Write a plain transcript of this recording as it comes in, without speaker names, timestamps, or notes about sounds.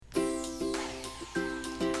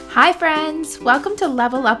Hi friends, welcome to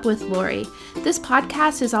Level Up with Lori. This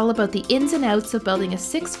podcast is all about the ins and outs of building a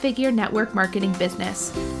six-figure network marketing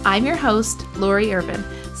business. I'm your host, Lori Irvin,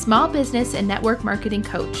 small business and network marketing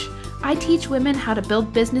coach. I teach women how to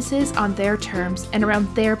build businesses on their terms and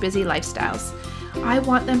around their busy lifestyles. I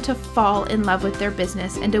want them to fall in love with their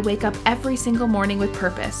business and to wake up every single morning with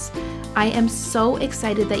purpose. I am so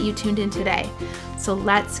excited that you tuned in today. So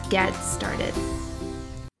let's get started.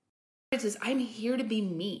 Is I'm here to be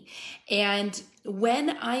me. And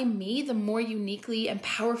when I'm me, the more uniquely and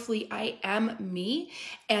powerfully I am me.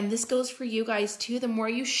 And this goes for you guys too. The more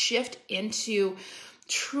you shift into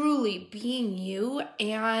truly being you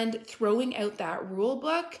and throwing out that rule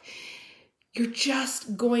book, you're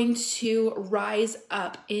just going to rise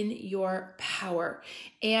up in your power.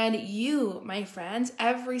 And you, my friends,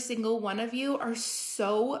 every single one of you are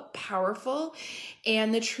so powerful.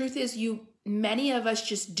 And the truth is many of us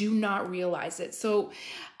just do not realize it. So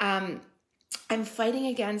I'm fighting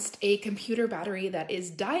against a computer battery that is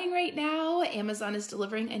dying right now. Amazon is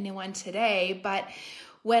delivering a new one today. But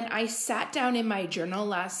when I sat down in my journal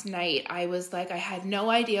last night, I was like, I had no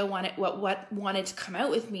idea what wanted to come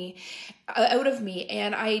out of me.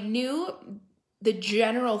 And I knew the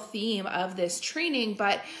general theme of this training,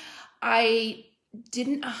 but I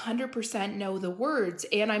didn't 100% know the words,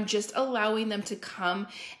 and I'm just allowing them to come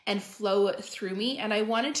and flow through me. And I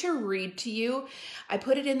wanted to read to you. I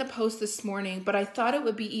put it in the post this morning, but I thought it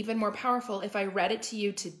would be even more powerful if I read it to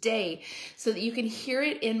you today so that you can hear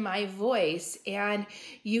it in my voice and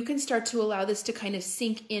you can start to allow this to kind of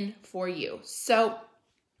sink in for you. So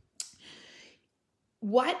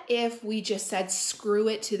what if we just said screw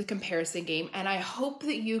it to the comparison game? And I hope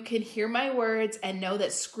that you can hear my words and know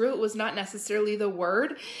that screw it was not necessarily the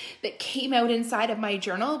word that came out inside of my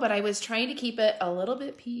journal, but I was trying to keep it a little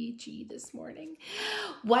bit PG this morning.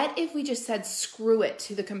 What if we just said screw it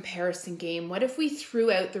to the comparison game? What if we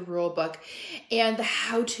threw out the rule book and the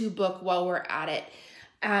how-to book while we're at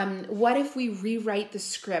it? What if we rewrite the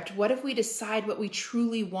script? What if we decide what we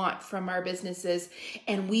truly want from our businesses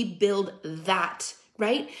and we build that?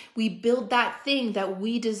 Right? We build that thing that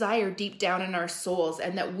we desire deep down in our souls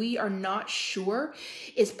and that we are not sure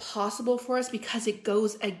is possible for us because it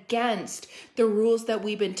goes against the rules that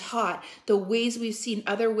we've been taught, the ways we've seen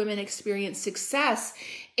other women experience success,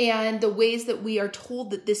 and the ways that we are told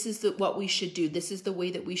that this is what we should do. This is the way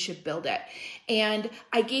that we should build it. And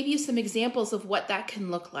I gave you some examples of what that can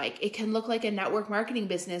look like. It can look like a network marketing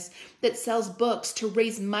business that sells books to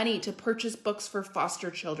raise money to purchase books for foster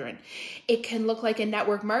children. It can look like a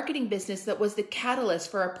network marketing business that was the catalyst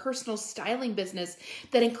for a personal styling business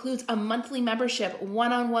that includes a monthly membership,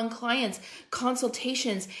 one-on-one clients,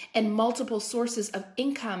 consultations, and multiple sources of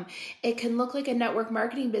income. It can look like a network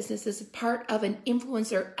marketing business as part of an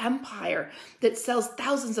influencer empire that sells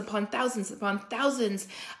thousands upon thousands upon thousands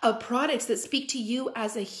of products that speak to you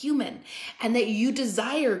as a human and that you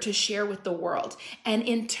desire to share with the world, and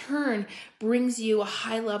in turn brings you a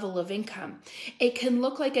high level of income. It can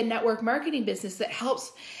look like a network marketing business that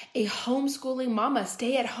helps a homeschooling mama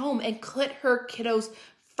stay at home and put her kiddos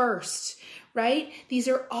first, right? These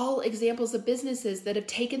are all examples of businesses that have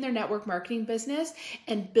taken their network marketing business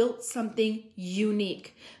and built something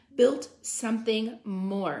unique, built something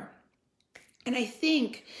more. And I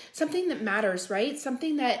think something that matters, right?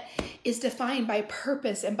 Something that is defined by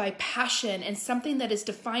purpose and by passion, and something that is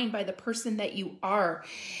defined by the person that you are.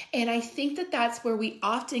 And I think that that's where we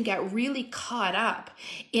often get really caught up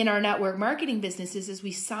in our network marketing businesses as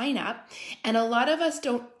we sign up. And a lot of us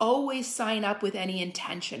don't always sign up with any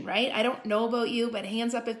intention, right? I don't know about you, but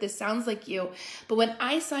hands up if this sounds like you. But when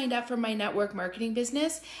I signed up for my network marketing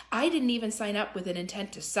business, I didn't even sign up with an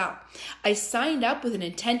intent to sell. I signed up with an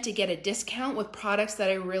intent to get a discount with products that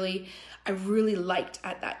I really liked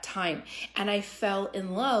at that time. And I fell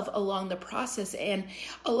in love along the process. And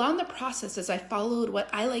along the process, as I followed what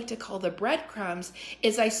I like to call the breadcrumbs,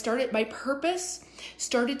 my purpose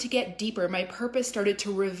started to get deeper. My purpose started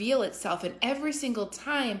to reveal itself. And every single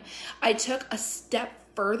time I took a step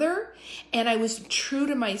further and I was true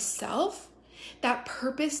to myself, that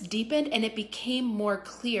purpose deepened and it became more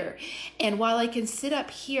clear. And while I can sit up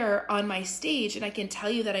here on my stage and I can tell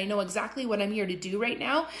you that I know exactly what I'm here to do right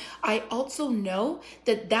now, I also know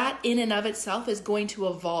that in and of itself is going to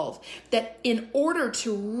evolve. That in order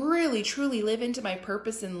to really, truly live into my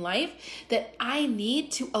purpose in life, that I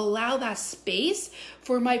need to allow that space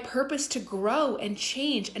for my purpose to grow and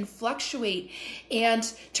change and fluctuate and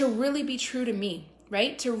to really be true to me,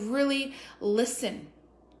 right? To really listen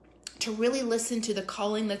to the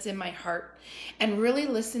calling that's in my heart and really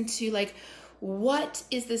listen to what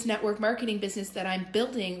is this network marketing business that I'm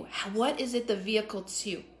building? What is it the vehicle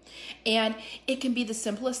to? And it can be the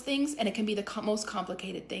simplest things, and it can be the most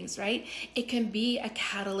complicated things, right? It can be a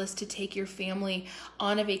catalyst to take your family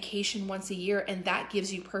on a vacation once a year, and that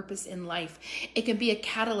gives you purpose in life. It can be a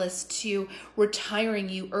catalyst to retiring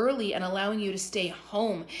you early and allowing you to stay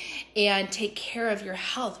home and take care of your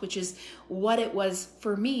health, which is what it was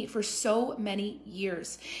for me for so many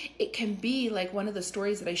years. It can be like one of the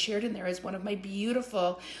stories that I shared in there is one of my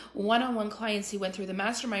beautiful one-on-one clients who went through the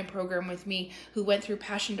mastermind program with me, who went through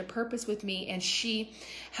Passion to Purpose with me, and she's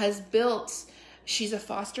a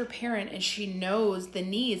foster parent, and she knows the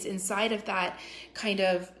needs inside of that kind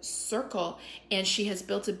of circle. And she has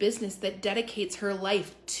built a business that dedicates her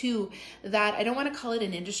life to that. I don't want to call it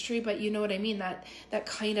an industry, but you know what I mean, that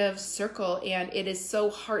kind of circle. And it is so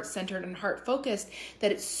heart-centered and heart-focused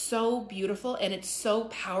that it's so beautiful and it's so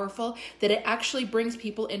powerful that it actually brings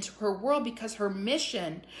people into her world because her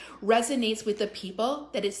mission resonates with the people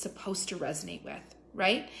that it's supposed to resonate with.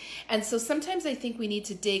 Right? And so sometimes I think we need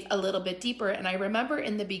to dig a little bit deeper. And I remember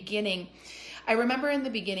in the beginning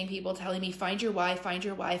people telling me, find your why, find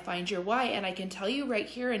your why, find your why. And I can tell you right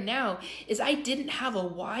here and now is I didn't have a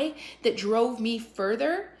why that drove me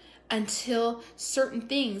further until certain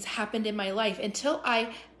things happened in my life, until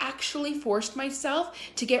I actually forced myself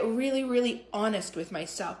to get really, really honest with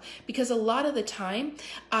myself. Because a lot of the time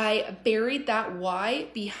I buried that why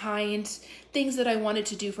behind things that I wanted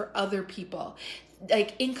to do for other people,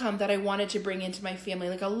 like income that I wanted to bring into my family,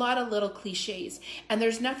 like a lot of little cliches. And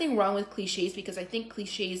there's nothing wrong with cliches, because I think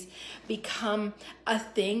cliches become a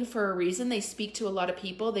thing for a reason. They speak to a lot of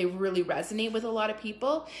people. They really resonate with a lot of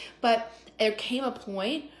people. But there came a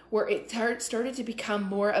point where it started to become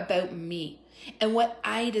more about me and what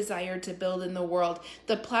I desired to build in the world,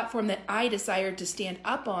 the platform that I desired to stand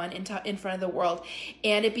up on in front of the world.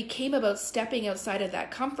 And it became about stepping outside of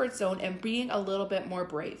that comfort zone and being a little bit more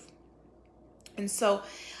brave. And so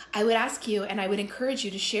I would ask you, and I would encourage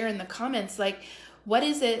you to share in the comments, like, what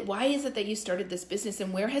is it? Why is it that you started this business,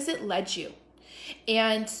 and where has it led you?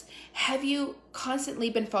 And have you constantly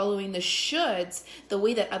been following the shoulds, the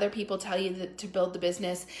way that other people tell you to build the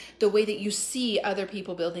business, the way that you see other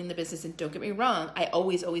people building the business? And don't get me wrong, I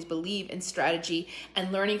always believe in strategy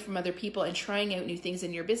and learning from other people and trying out new things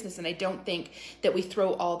in your business. And I don't think that we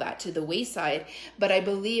throw all that to the wayside, but I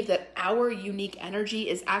believe that our unique energy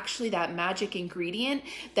is actually that magic ingredient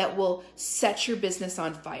that will set your business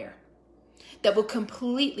on fire, that will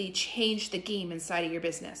completely change the game inside of your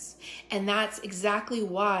business. And that's exactly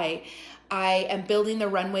why I am building the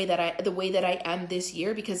runway the way that I am this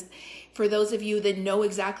year, because for those of you that know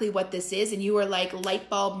exactly what this is and you are like light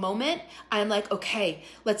bulb moment, I'm like, okay,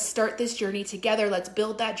 let's start this journey together. Let's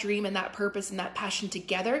build that dream and that purpose and that passion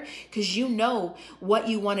together, because you know what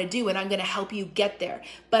you want to do and I'm going to help you get there.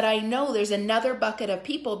 But I know there's another bucket of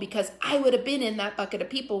people, because I would have been in that bucket of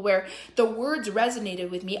people where the words resonated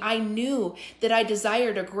with me. I knew that I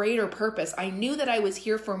desired a greater purpose. I knew that I was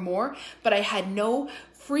here for more, but I had no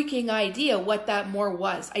freaking idea what that more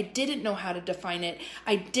was. I didn't know how to define it.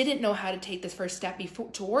 I didn't know how to take this first step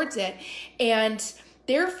towards it. And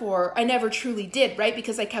therefore, I never truly did, right?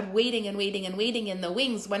 Because I kept waiting and waiting and waiting in the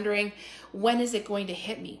wings, wondering, when is it going to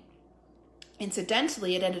hit me?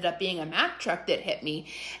 Incidentally, it ended up being a Mack truck that hit me.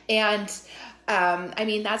 And I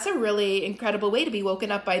mean, that's a really incredible way to be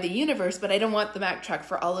woken up by the universe, but I don't want the Mack truck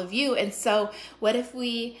for all of you. And so what if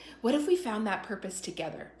we found that purpose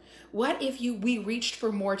together? What if we reached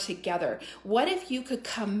for more together? What if you could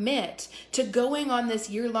commit to going on this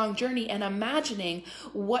year-long journey and imagining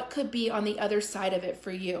what could be on the other side of it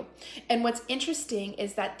for you? And what's interesting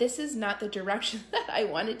is that this is not the direction that I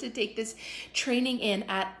wanted to take this training in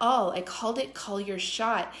at all. I called it Call Your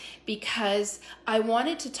Shot, because I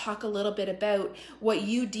wanted to talk a little bit about what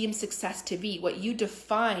you deem success to be, what you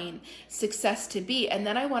define success to be. And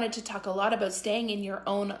then I wanted to talk a lot about staying in your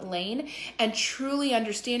own lane and truly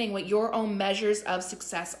understanding what your own measures of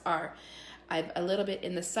success are. I'm a little bit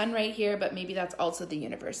in the sun right here, but maybe that's also the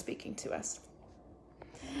universe speaking to us.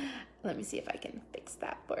 Let me see if I can fix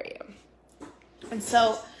that for you. And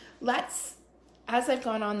so as I've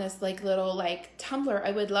gone on this little Tumblr,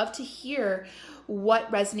 I would love to hear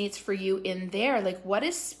what resonates for you in there. Like, what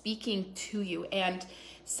is speaking to you? And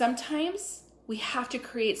sometimes we have to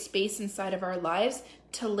create space inside of our lives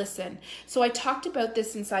to listen. So I talked about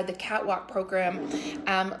this inside the Catwalk program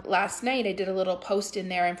last night. I did a little post in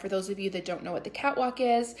there. And for those of you that don't know what the Catwalk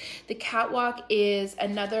is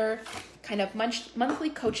another kind of monthly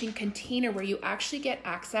coaching container where you actually get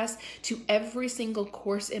access to every single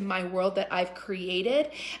course in my world that I've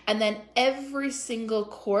created, and then every single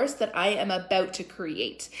course that I am about to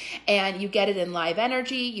create. And you get it in live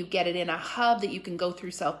energy, you get it in a hub that you can go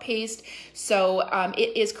through self-paced. So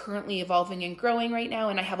it is currently evolving and growing right now,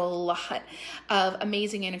 and I have a lot of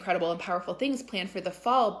amazing and incredible and powerful things planned for the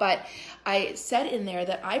fall. But I said in there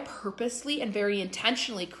that I purposely and very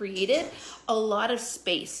intentionally created a lot of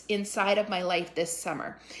space inside of my life this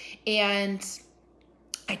summer. And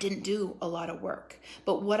I didn't do a lot of work.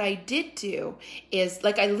 But what I did do is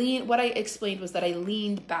what I explained was that I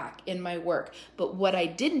leaned back in my work. But what I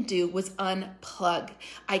didn't do was unplug.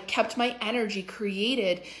 I kept my energy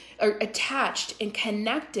created or attached and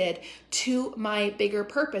connected to my bigger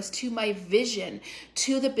purpose, to my vision,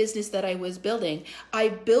 to the business that I was building. I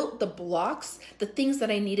built the blocks, the things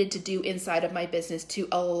that I needed to do inside of my business to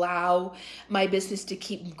allow my business to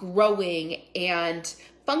keep growing and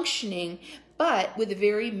functioning, but with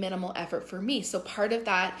very minimal effort for me. So part of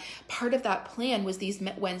that plan was these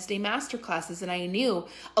Wednesday masterclasses, and I knew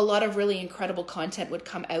a lot of really incredible content would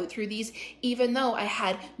come out through these, even though I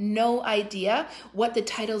had no idea what the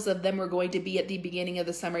titles of them were going to be at the beginning of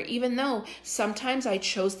the summer, even though sometimes I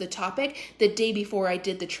chose the topic the day before I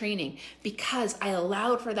did the training, because I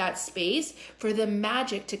allowed for that space for the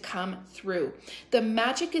magic to come through. The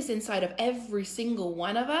magic is inside of every single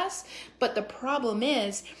one of us, but the problem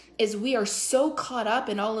is we are so caught up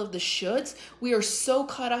in all of the shoulds. We are so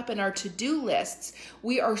caught up in our to-do lists.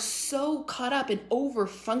 We are so caught up in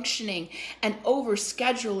over-functioning and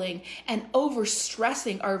over-scheduling and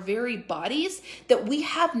over-stressing our very bodies that we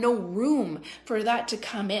have no room for that to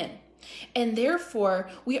come in. And therefore,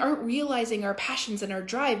 we aren't realizing our passions and our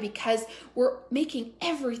drive because we're making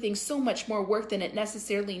everything so much more work than it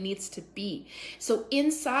necessarily needs to be. So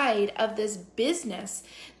inside of this business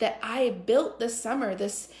that I built this summer,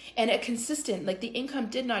 and it consistent, like the income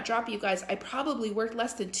did not drop, you guys. I probably worked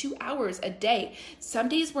less than 2 hours a day. Some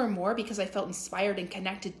days were more because I felt inspired and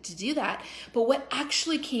connected to do that. But what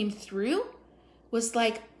actually came through was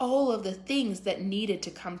like all of the things that needed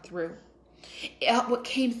to come through. What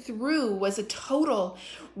came through was a total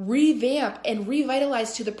revamp and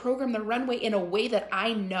revitalize to the program, The Runway, in a way that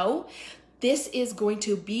I know this is going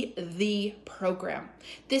to be the program.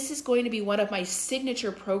 This is going to be one of my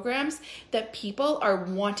signature programs that people are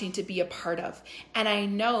wanting to be a part of. And I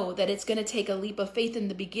know that it's going to take a leap of faith in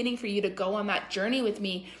the beginning for you to go on that journey with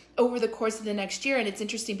me over the course of the next year. And it's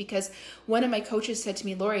interesting because one of my coaches said to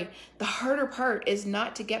me, Lori, the harder part is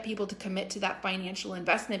not to get people to commit to that financial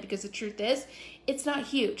investment, because the truth is, it's not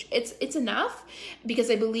huge. It's enough, because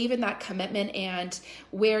I believe in that commitment and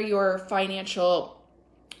where your financial,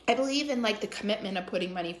 I believe in like the commitment of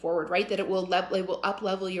putting money forward, right? That it will up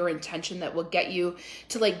level your intention, that will get you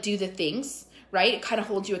to like do the things, right? It kind of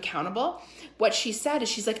holds you accountable. What she said is,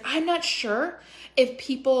 she's like, I'm not sure if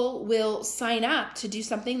people will sign up to do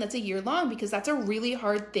something that's a year long, because that's a really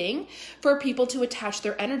hard thing for people to attach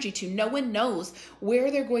their energy to. No one knows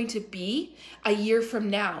where they're going to be a year from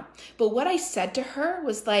now. But what I said to her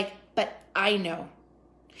was like, but I know.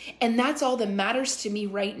 And that's all that matters to me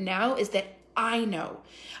right now, is that I know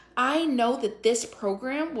that this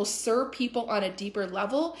program will serve people on a deeper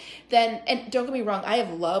level than, and don't get me wrong, I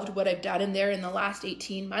have loved what I've done in there in the last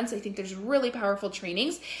 18 months. I think there's really powerful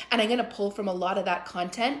trainings, and I'm going to pull from a lot of that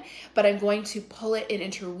content, but I'm going to pull it and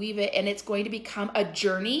interweave it, and it's going to become a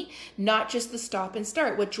journey, not just the stop and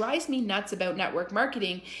start. What drives me nuts about network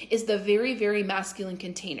marketing is the very, very masculine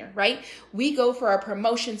container, right? We go for our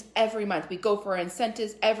promotions every month. We go for our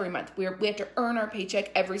incentives every month. We have to earn our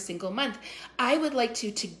paycheck every single month. I would like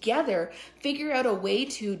to together figure out a way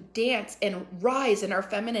to dance and rise in our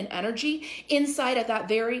feminine energy inside of that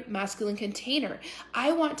very masculine container.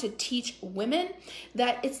 I want to teach women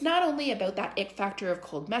that it's not only about that ick factor of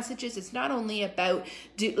cold messages. It's not only about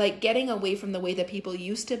getting away from the way that people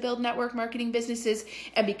used to build network marketing businesses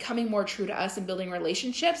and becoming more true to us and building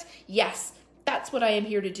relationships. Yes, that's what I am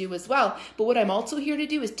here to do as well. But what I'm also here to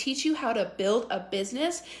do is teach you how to build a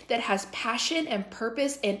business that has passion and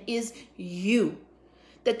purpose and is you.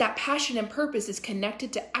 That passion and purpose is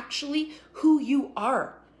connected to actually who you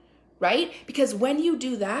are, right? Because when you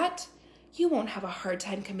do that, you won't have a hard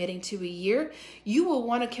time committing to a year. You will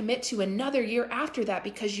want to commit to another year after that,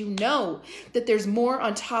 because you know that there's more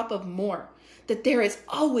on top of more. That there is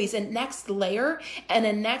always a next layer and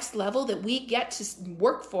a next level that we get to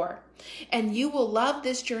work for. And you will love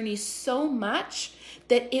this journey so much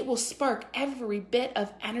that it will spark every bit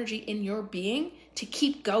of energy in your being to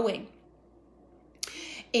keep going.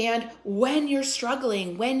 And when you're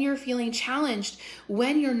struggling, when you're feeling challenged,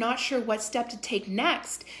 when you're not sure what step to take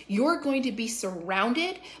next, you're going to be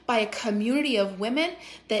surrounded by a community of women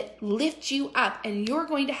that lift you up, and you're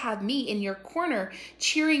going to have me in your corner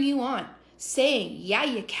cheering you on, saying, yeah,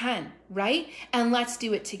 you can, right? And let's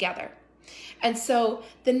do it together. And so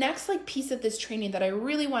the next piece of this training that I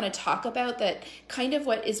really want to talk about, that kind of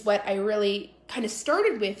what I really kind of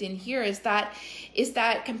started with in here, is that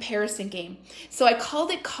comparison game. So I called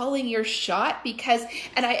it calling your shot because,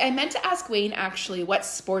 and I meant to ask Wayne actually what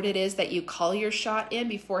sport it is that you call your shot in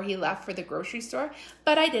before he left for the grocery store,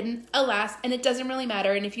 but I didn't, alas, and it doesn't really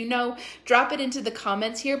matter. And if you know, drop it into the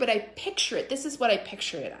comments here, but I picture it. This is what I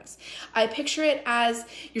picture it as. I picture it as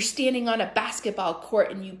you're standing on a basketball court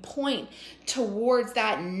and you point towards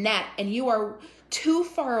that net and you are too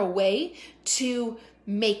far away to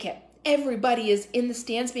make it. Everybody is in the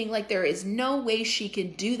stands being like, there is no way she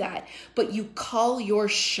can do that. But you call your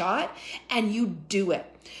shot and you do it.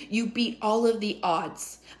 You beat all of the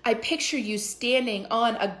odds. I picture you standing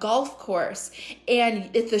on a golf course and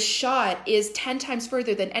if the shot is 10 times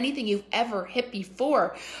further than anything you've ever hit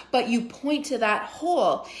before, but you point to that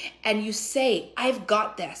hole and you say, I've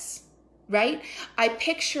got this. Right? I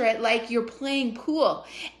picture it like you're playing pool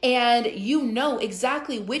and you know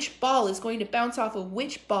exactly which ball is going to bounce off of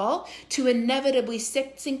which ball to inevitably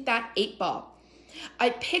sink that 8 ball.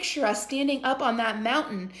 I picture us standing up on that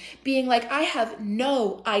mountain being like, I have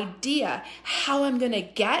no idea how I'm going to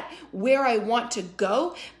get where I want to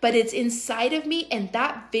go, but it's inside of me, and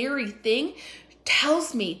that very thing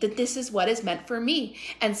tells me that this is what is meant for me.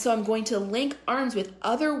 And so I'm going to link arms with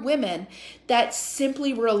other women that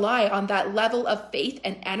simply rely on that level of faith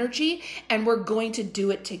and energy, and we're going to do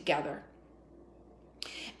it together.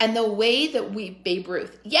 And the way that Babe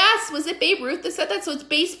Ruth. Yes, was it Babe Ruth that said that? So it's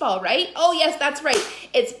baseball, right? Oh, yes, that's right.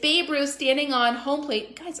 It's Babe Ruth standing on home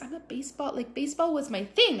plate. Guys, I'm a baseball was my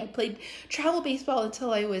thing. I played travel baseball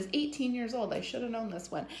until I was 18 years old. I should have known this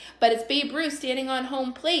one. But it's Babe Ruth standing on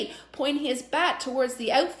home plate, pointing his bat towards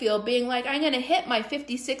the outfield, being like, I'm going to hit my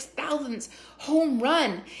 56,000th home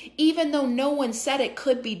run, even though no one said it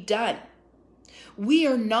could be done. We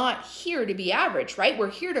are not here to be average, right?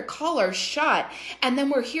 We're here to call our shot, and then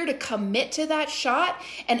we're here to commit to that shot.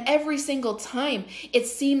 And every single time it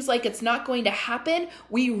seems like it's not going to happen,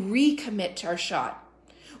 we recommit to our shot.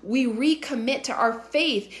 We recommit to our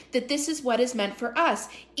faith that this is what is meant for us,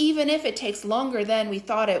 even if it takes longer than we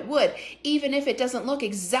thought it would, even if it doesn't look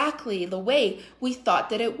exactly the way we thought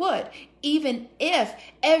that it would, even if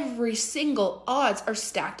every single odds are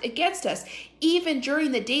stacked against us, even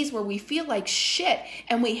during the days where we feel like shit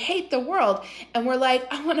and we hate the world and we're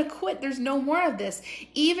like, I want to quit, there's no more of this.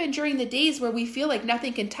 Even during the days where we feel like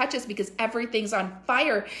nothing can touch us because everything's on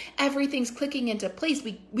fire, everything's clicking into place,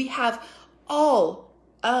 we have all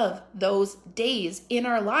of those days in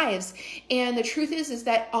our lives. And the truth is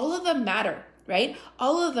that all of them matter, right?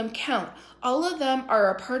 All of them count. All of them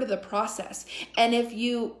are a part of the process. And if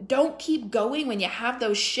you don't keep going when you have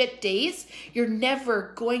those shit days, you're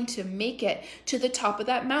never going to make it to the top of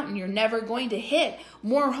that mountain. You're never going to hit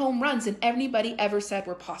more home runs than anybody ever said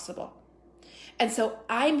were possible. And so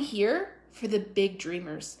I'm here for the big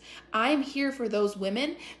dreamers. I'm here for those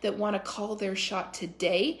women that want to call their shot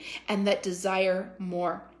today and that desire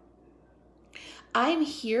more. I'm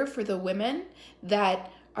here for the women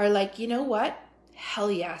that are like, you know what? Hell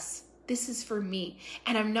yes, this is for me.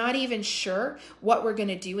 And I'm not even sure what we're going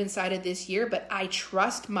to do inside of this year, but I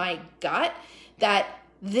trust my gut that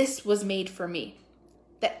this was made for me,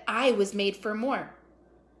 that I was made for more.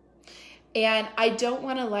 And I don't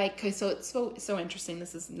want to so it's so interesting.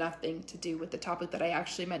 This is nothing to do with the topic that I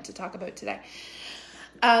actually meant to talk about today.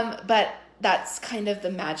 But that's kind of the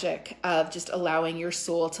magic of just allowing your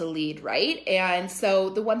soul to lead, right? And so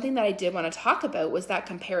the one thing that I did want to talk about was that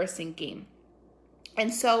comparison game.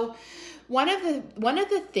 And so one of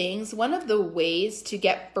the ways to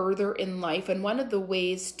get further in life, and one of the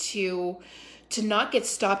ways to not get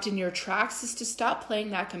stopped in your tracks, is to stop playing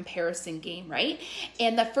that comparison game, right?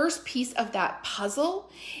 And the first piece of that puzzle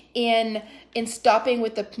in stopping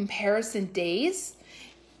with the comparison days,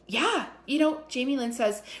 Jamie Lynn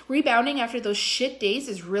says, rebounding after those shit days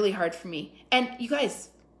is really hard for me. And you guys,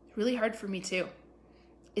 really hard for me too.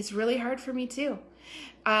 It's really hard for me too.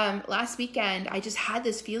 Last weekend, I just had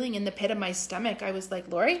this feeling in the pit of my stomach. I was like,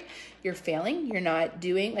 Lori, you're failing. You're not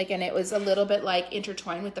doing and it was a little bit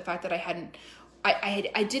intertwined with the fact that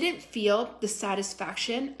I didn't feel the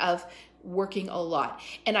satisfaction of working a lot.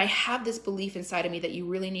 And I have this belief inside of me that you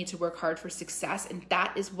really need to work hard for success. And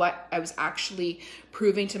that is what I was actually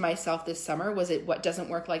proving to myself this summer, was it what doesn't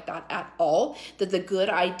work like that at all. That the good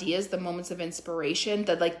ideas, the moments of inspiration,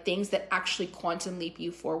 the like things that actually quantum leap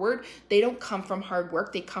you forward, they don't come from hard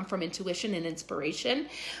work. They come from intuition and inspiration.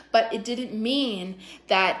 But it didn't mean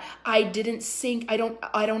that I didn't sink. I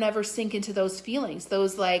don't ever sink into those feelings,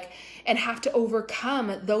 those like, and have to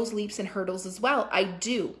overcome those leaps and hurdles as well. I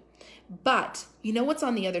do. But you know what's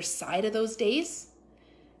on the other side of those days?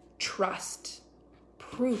 Trust,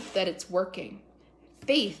 proof that it's working,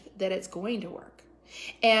 faith that it's going to work.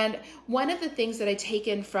 And one of the things that I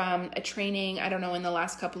taken from a training, I don't know, in the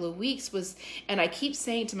last couple of weeks was, and I keep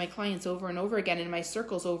saying to my clients over and over again, in my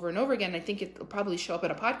circles over and over again, I think it'll probably show up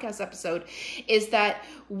in a podcast episode, is that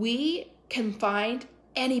we can find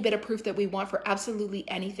any bit of proof that we want for absolutely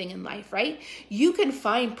anything in life, right? You can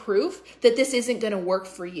find proof that this isn't going to work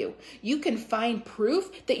for you. You can find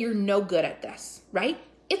proof that you're no good at this, right?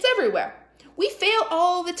 It's everywhere. We fail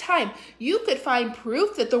all the time. You could find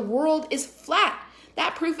proof that the world is flat.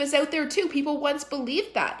 That proof is out there too. People once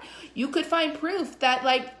believed that. You could find proof that,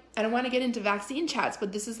 like, I don't want to get into vaccine chats,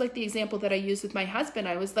 but this is like the example that I used with my husband.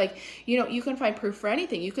 I was like, you know, you can find proof for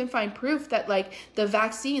anything. You can find proof that like the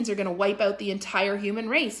vaccines are going to wipe out the entire human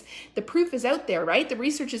race. The proof is out there, right? The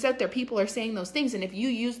research is out there. People are saying those things. And if you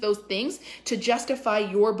use those things to justify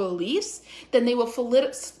your beliefs, then they will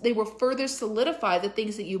further solidify the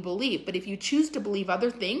things that you believe. But if you choose to believe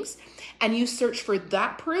other things and you search for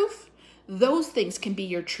that proof, those things can be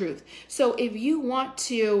your truth. So if you want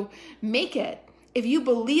to make it, if you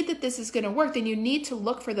believe that this is going to work, then you need to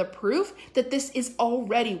look for the proof that this is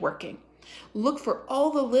already working. Look for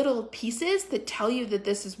all the little pieces that tell you that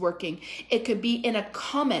this is working. It could be in a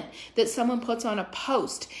comment that someone puts on a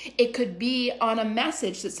post. It could be on a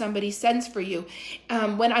message that somebody sends for you.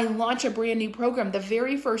 When I launch a brand new program, the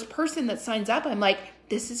very first person that signs up, I'm like,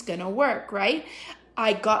 this is going to work, right?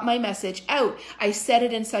 I got my message out. I said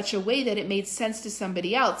it in such a way that it made sense to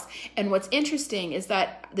somebody else. And what's interesting is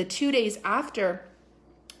that the 2 days after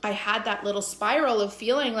I had that little spiral of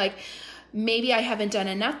feeling like maybe I haven't done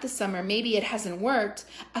enough this summer, maybe it hasn't worked,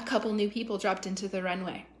 a couple new people dropped into the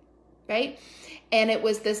runway, right? And it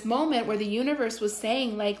was this moment where the universe was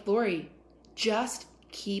saying, like, Lori, just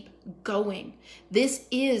keep going. This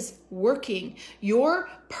is working. Your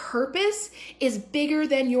purpose is bigger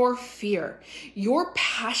than your fear. Your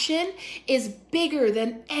passion is bigger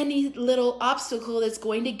than any little obstacle that's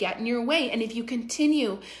going to get in your way. And if you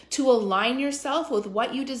continue to align yourself with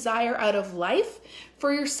what you desire out of life,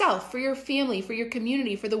 for yourself, for your family, for your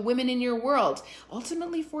community, for the women in your world,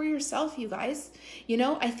 ultimately for yourself, you guys. You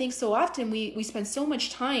know, I think so often we spend so much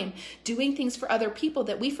time doing things for other people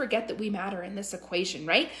that we forget that we matter in this equation,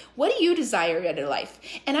 right? What do you desire out of life?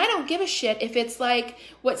 And I don't give a shit if it's like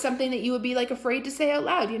something that you would be like afraid to say out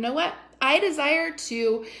loud. You know what? I desire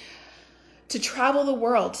to travel the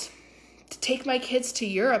world, to take my kids to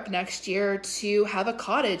Europe next year, to have a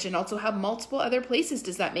cottage and also have multiple other places.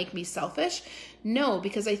 Does that make me selfish? No,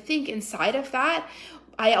 because I think inside of that,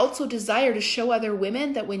 I also desire to show other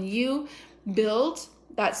women that when you build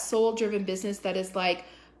that soul-driven business that is like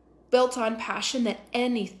built on passion, that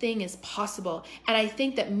anything is possible. And I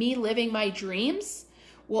think that me living my dreams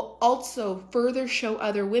will also further show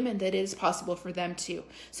other women that it is possible for them too.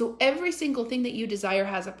 So every single thing that you desire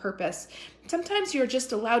has a purpose. Sometimes you're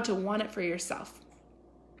just allowed to want it for yourself.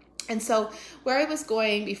 And so where I was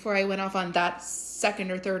going before I went off on that second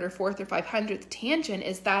or third or fourth or 500th tangent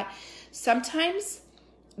is that sometimes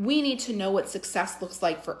we need to know what success looks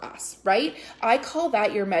like for us, right? I call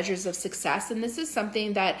that your measures of success. And this is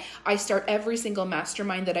something that I start every single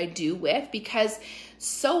mastermind that I do with, because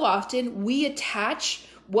so often we attach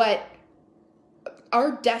what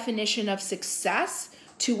our definition of success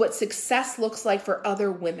to what success looks like for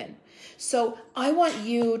other women. So I want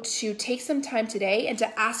you to take some time today and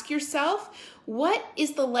to ask yourself, what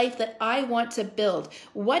is the life that I want to build?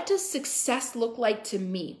 What does success look like to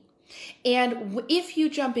me? And if you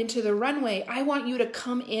jump into the runway, I want you to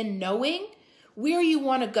come in knowing where you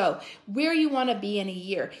want to go, where you want to be in a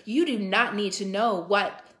year. You do not need to know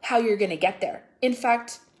how you're going to get there. In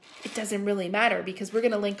fact, it doesn't really matter, because we're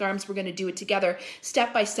going to link arms. We're going to do it together,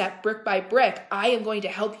 step by step, brick by brick. I am going to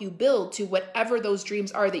help you build to whatever those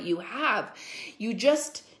dreams are that you have. You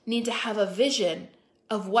just need to have a vision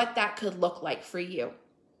of what that could look like for you.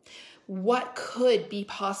 What could be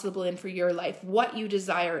possible for your life, what you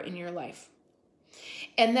desire in your life.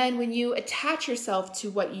 And then when you attach yourself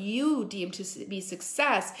to what you deem to be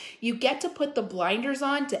success, you get to put the blinders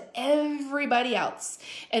on to everybody else.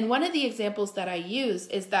 And one of the examples that I use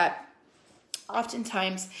is that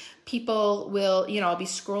Oftentimes people will, I'll be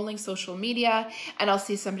scrolling social media and I'll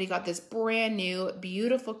see somebody got this brand new,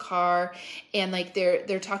 beautiful car. And like,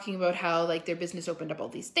 they're talking about how like their business opened up all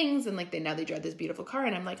these things. And like, now they drive this beautiful car.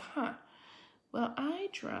 And I'm like, well, I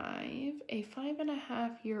drive a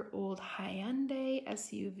 5.5-year-old Hyundai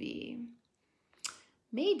SUV.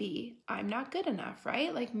 Maybe I'm not good enough,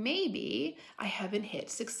 right? Like maybe I haven't hit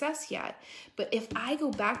success yet. But if I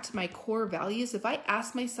go back to my core values, if I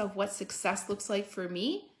ask myself what success looks like for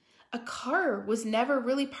me, a car was never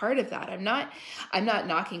really part of that. I'm not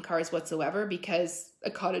knocking cars whatsoever, because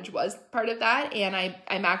a cottage was part of that. And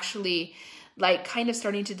I'm actually like kind of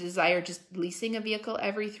starting to desire just leasing a vehicle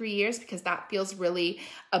every 3 years, because that feels really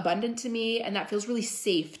abundant to me and that feels really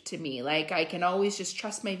safe to me. Like I can always just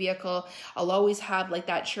trust my vehicle. I'll always have like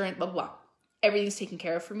that insurance, blah, blah, blah. Everything's taken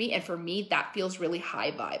care of for me. And for me, that feels really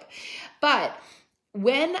high vibe. But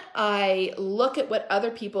when I look at what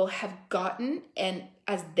other people have gotten and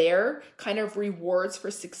as their kind of rewards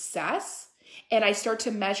for success, and I start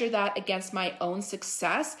to measure that against my own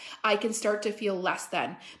success, I can start to feel less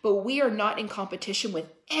than. But we are not in competition with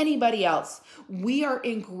anybody else. We are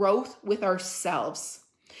in growth with ourselves.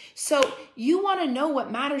 So you want to know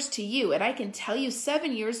what matters to you. And I can tell you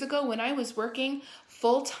 7 years ago when I was working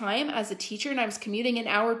full-time as a teacher and I was commuting an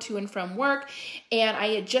hour to and from work and I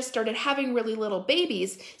had just started having really little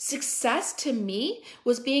babies, success to me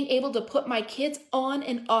was being able to put my kids on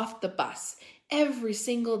and off the bus every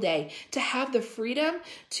single day, to have the freedom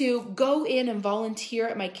to go in and volunteer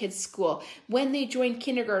at my kids' school. When they joined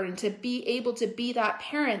kindergarten, to be able to be that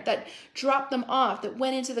parent that dropped them off, that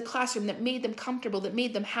went into the classroom, that made them comfortable, that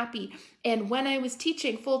made them happy. And when I was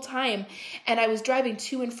teaching full time and I was driving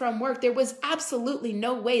to and from work, there was absolutely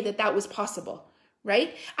no way that that was possible.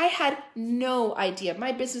 Right? I had no idea.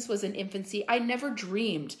 My business was in infancy. I never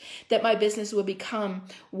dreamed that my business would become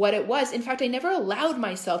what it was. In fact, I never allowed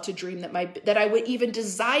myself to dream that I would even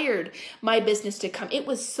desired my business to come. It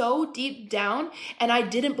was so deep down and I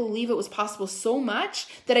didn't believe it was possible so much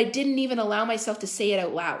that I didn't even allow myself to say it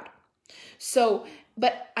out loud.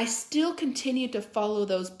 But I still continued to follow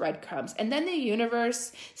those breadcrumbs. And then the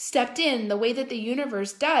universe stepped in the way that the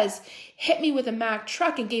universe does, hit me with a Mack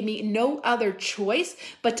truck and gave me no other choice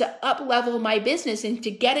but to up-level my business and to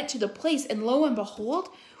get it to the place. And lo and behold,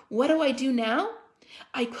 what do I do now?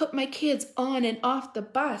 I put my kids on and off the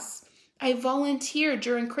bus. I volunteer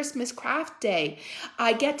during Christmas craft day.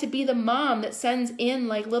 I get to be the mom that sends in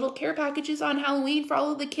like little care packages on Halloween for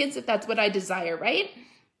all of the kids if that's what I desire, right?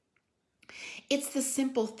 It's the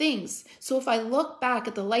simple things. So if I look back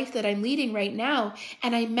at the life that I'm leading right now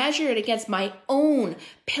and I measure it against my own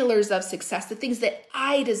pillars of success, the things that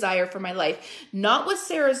I desire for my life, not what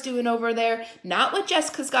Sarah's doing over there, not what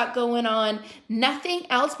Jessica's got going on, nothing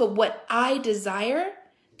else but what I desire,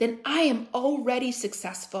 then I am already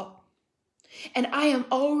successful. And I am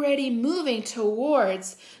already moving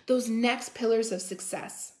towards those next pillars of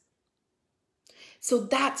success. So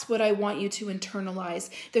that's what I want you to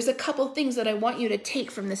internalize. There's a couple things that I want you to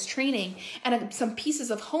take from this training and some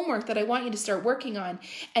pieces of homework that I want you to start working on.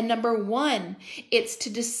 And number one, it's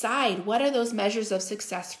to decide what are those measures of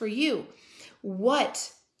success for you?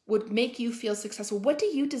 What would make you feel successful? What do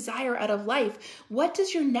you desire out of life? What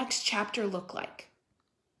does your next chapter look like?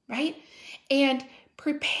 Right? And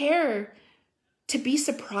prepare to be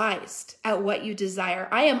surprised at what you desire.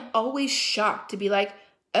 I am always shocked to be like,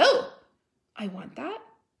 oh, I want that.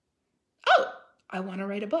 Oh, I want to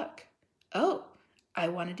write a book. Oh, I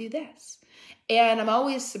want to do this. And I'm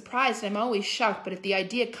always surprised and I'm always shocked. But if the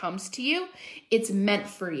idea comes to you, it's meant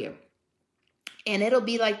for you. And it'll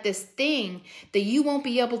be like this thing that you won't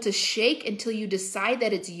be able to shake until you decide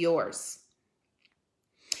that it's yours.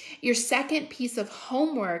 Your second piece of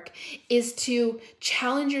homework is to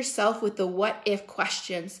challenge yourself with the what if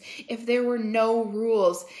questions. If there were no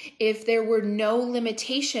rules, if there were no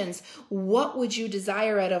limitations, what would you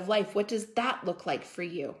desire out of life? What does that look like for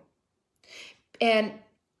you? And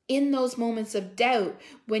in those moments of doubt,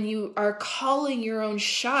 when you are calling your own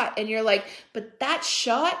shot and you're like, but that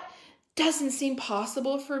shot doesn't seem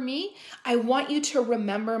possible for me, I want you to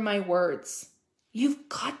remember my words. You've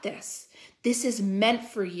got this. This is meant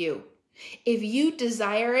for you. If you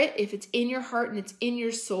desire it, if it's in your heart and it's in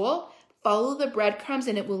your soul, follow the breadcrumbs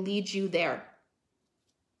and it will lead you there.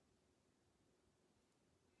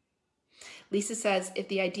 Lisa says, if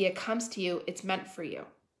the idea comes to you, it's meant for you.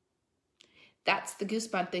 That's the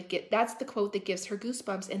goosebump that's the quote that gives her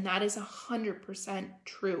goosebumps, and that is 100%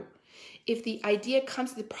 true. If the idea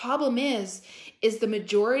comes, the problem is the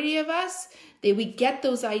majority of us, we get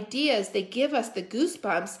those ideas, they give us the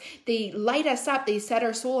goosebumps, they light us up, they set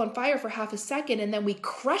our soul on fire for half a second, and then we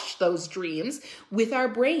crush those dreams with our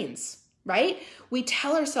brains. Right? We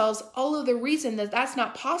tell ourselves all of the reason that that's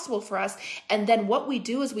not possible for us. And then what we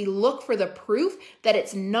do is we look for the proof that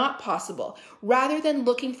it's not possible rather than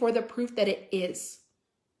looking for the proof that it is.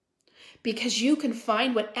 Because you can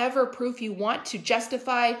find whatever proof you want to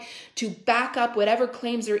justify, to back up whatever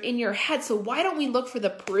claims are in your head. So why don't we look for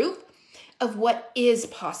the proof of what is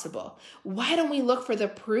possible? Why don't we look for the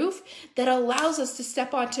proof that allows us to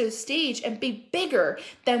step onto the stage and be bigger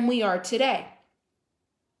than we are today?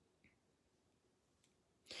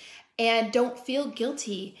 And don't feel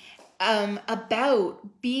guilty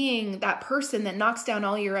about being that person that knocks down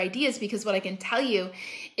all your ideas, because what I can tell you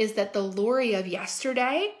is that the Lori of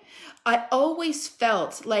yesterday, I always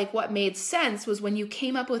felt like what made sense was when you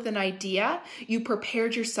came up with an idea, you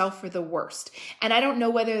prepared yourself for the worst. And I don't know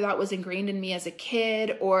whether that was ingrained in me as a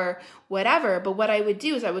kid or whatever, but what I would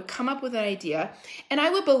do is I would come up with an idea and I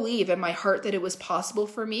would believe in my heart that it was possible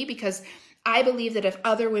for me, because I believe that if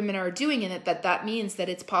other women are doing it, that means that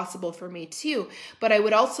it's possible for me too. But I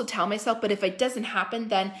would also tell myself, but if it doesn't happen,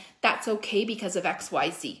 then that's okay because of X, Y,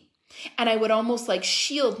 Z. And I would almost like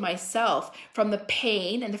shield myself from the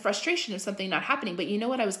pain and the frustration of something not happening. But you know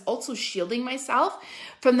what? I was also shielding myself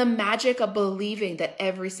from the magic of believing that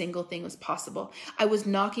every single thing was possible. I was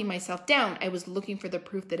knocking myself down. I was looking for the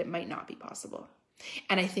proof that it might not be possible.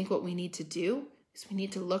 And I think what we need to do is we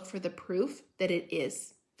need to look for the proof that it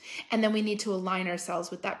is. And then we need to align ourselves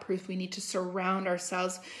with that proof. We need to surround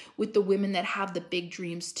ourselves with the women that have the big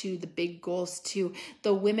dreams too, the big goals too,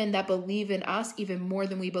 the women that believe in us even more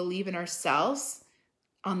than we believe in ourselves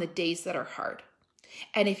on the days that are hard.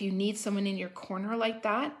 And if you need someone in your corner like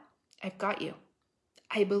that, I've got you.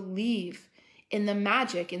 I believe in the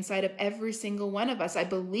magic inside of every single one of us. I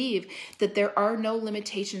believe that there are no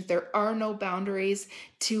limitations, there are no boundaries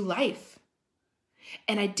to life.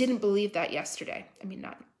 And I didn't believe that yesterday. I mean,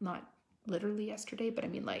 not literally yesterday, but I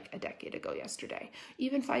mean like a decade ago yesterday,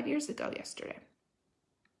 even 5 years ago yesterday.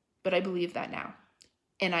 But I believe that now.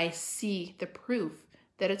 And I see the proof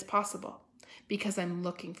that it's possible because I'm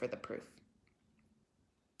looking for the proof.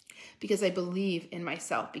 Because I believe in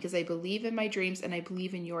myself, because I believe in my dreams, and I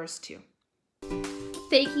believe in yours too.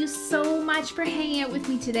 Thank you so much for hanging out with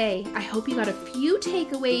me today. I hope you got a few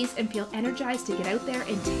takeaways and feel energized to get out there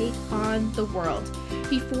and take on the world.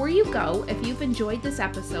 Before you go, if you've enjoyed this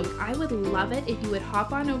episode, I would love it if you would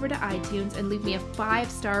hop on over to iTunes and leave me a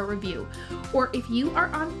 5-star review. Or if you are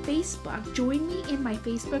on Facebook, join me in my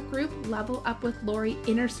Facebook group, Level Up with Lori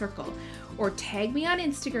Inner Circle. Or tag me on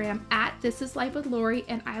Instagram at This Is Life with Lori,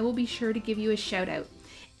 and I will be sure to give you a shout out.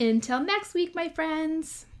 Until next week, my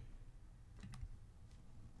friends.